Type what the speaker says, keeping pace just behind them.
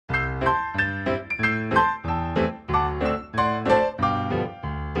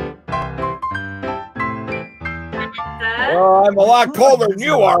Well, I'm a lot colder than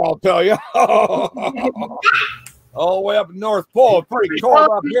you are, I'll tell you. All the way up in North Pole, pretty cold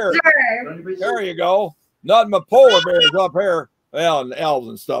up here. There you go. Nothing but polar bears up here. Well, and elves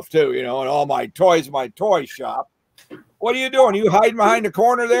and stuff too, you know, and all my toys, my toy shop. What are you doing? You hiding behind the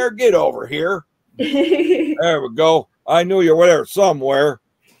corner there? Get over here. There we go. I knew you were there somewhere.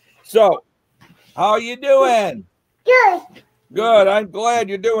 So, how you doing? Good. Good. I'm glad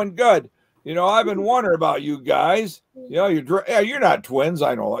you're doing good. You know, I've been wondering about you guys. You know, you're not twins.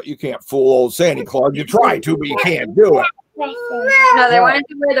 I know you can't fool old Santa Claus. You try to, but you can't do it. No, they wanted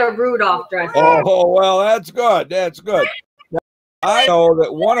to wear the Rudolph dress. Oh, well, that's good. That's good. Now, I know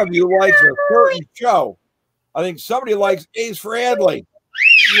that one of you likes a certain show. I think somebody likes Ace for Adley.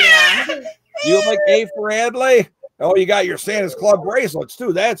 Yeah. You like A for Adley? Oh, you got your Santa's Club bracelets,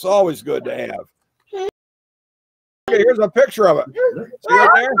 too. That's always good to have. Okay, here's a picture of it. See right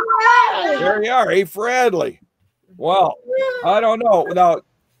there? There you are, A for Adley. Well, I don't know. Now,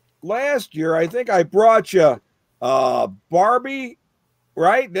 last year, I think I brought you Barbie,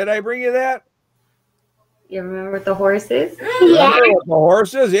 right? Did I bring you that? You remember with the horses? Yeah. The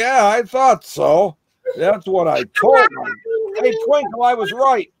horses? Yeah, I thought so. That's what I told them. Hey, Twinkle, I was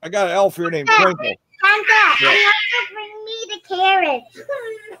right. I got an elf here named Twinkle. Santa, you have to bring me the carrots.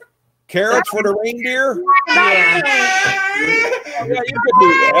 Carrots for the reindeer? Yeah. Yeah, you could do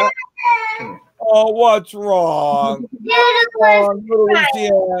that. Oh, what's wrong? Oh, little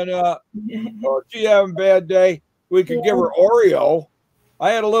Luciana. Oh, she having a bad day. We could give her Oreo.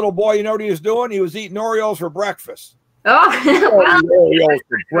 I had a little boy, you know what he was doing? He was eating Oreos for breakfast. Oh, well. Oreos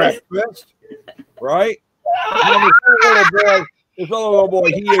for breakfast, right? And this little boy,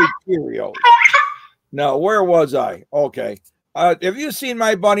 he ate Cheerios. Now, where was I? Okay. Have you seen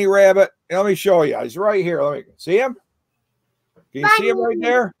my bunny rabbit? Let me show you. He's right here. Let me see him. Can you see him right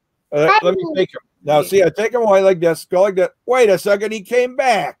there? Let me take him. Now, see, I take him away like this. Go like that. Wait a second. He came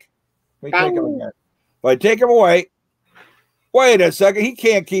back. Let me take him again. If I take him away, wait a second. He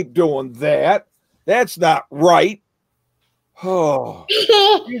can't keep doing that. That's not right. Oh,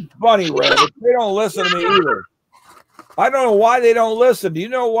 these bunny rabbits, they don't listen to me either. I don't know why they don't listen. Do you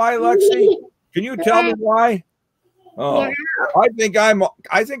know why, Lexi? Can you tell me why? Oh, I think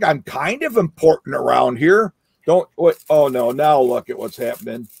I'm kind of important around here. Don't what? Oh no! Now look at what's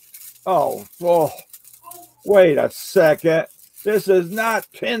happening. Oh, wait a second. This is not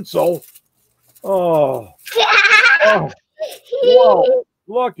pencil. Oh, whoa!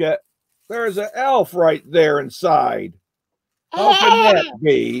 Look at there's an elf right there inside. How can that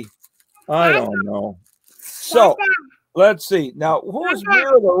be? I don't know. So let's see. Now, who's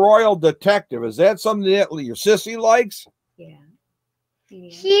Mira the Royal Detective? Is that something that your sissy likes? Yeah.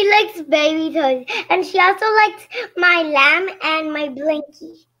 She likes baby toys, and she also likes my lamb and my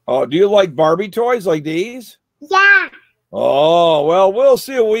blinky. Oh, do you like Barbie toys like these? Yeah. Oh, well, we'll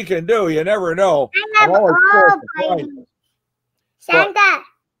see what we can do. You never know. I have all babies. Santa.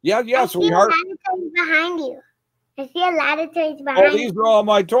 Yeah, sweetheart. I see a lot of toys behind you. I see a lot of toys behind you. Oh, these are all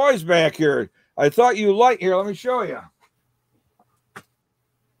my toys back here. I thought you liked. Here, let me show you.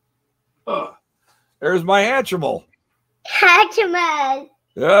 There's my Hatchimal. Hatchimal.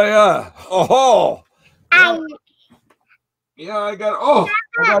 Yeah. Oh. Yeah, I got all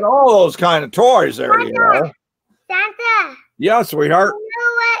those kind of toys there, Santa, you know. Santa. Yeah, sweetheart. You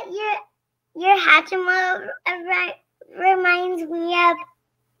know what your Hatchimal reminds me of?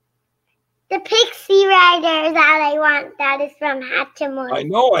 The Pixie Rider is all I want. That is from Hatchimal. I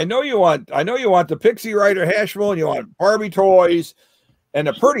know you want the Pixie Rider Hatchimal, and you want Barbie toys and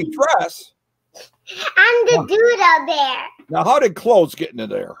a pretty dress. And the doodle bear. Now, how did clothes get into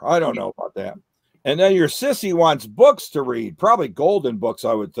there? I don't know about that. And then your sissy wants books to read, probably golden books,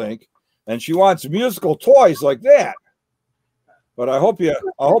 I would think. And she wants musical toys like that. But I hope it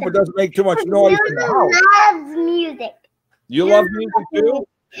doesn't make too much noise in the house. Loves music. You love music too?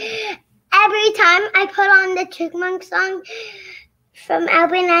 Every time I put on the Chipmunk song from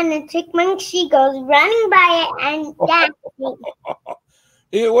Alvin and the Chipmunks, she goes running by it and dancing.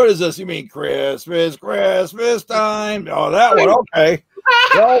 Yeah, what is this? You mean Christmas time? Oh, that one. Okay.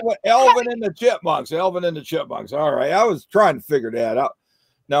 Elvin and the Chipmunks. Elvin and the Chipmunks. All right. I was trying to figure that out.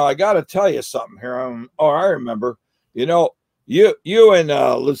 Now, I got to tell you something here. I remember. You know, you and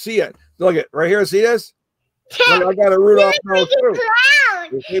Lucia. Look at right here. See this? Look, I got a Rudolph nose too.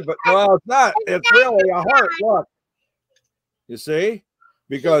 You see, but well, it's not. It's really a heart. Look. You see?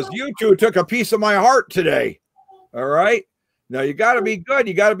 Because you two took a piece of my heart today. All right. Now you got to be good.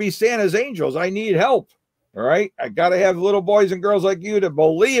 You got to be Santa's angels. I need help. All right. I got to have little boys and girls like you to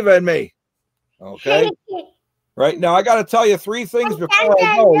believe in me. Okay. Right now, I got to tell you 3 things before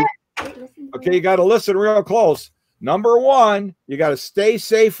I go. Okay. You got to listen real close. Number 1, you got to stay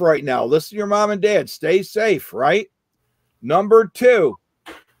safe right now. Listen to your mom and dad. Stay safe, right? Number 2,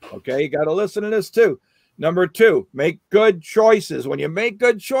 okay, you got to listen to this too. Number 2, make good choices. When you make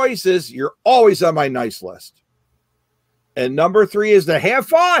good choices, you're always on my nice list. And number 3 is to have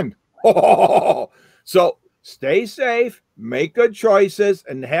fun. So stay safe, make good choices,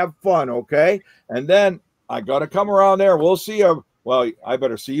 and have fun, okay? And then I got to come around there. We'll see you. Well, I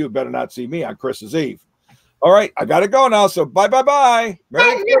better see you. Better not see me on Christmas Eve. All right, I got to go now. So bye.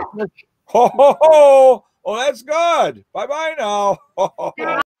 Merry Christmas. Ho, ho, ho. Oh, that's good. Bye now.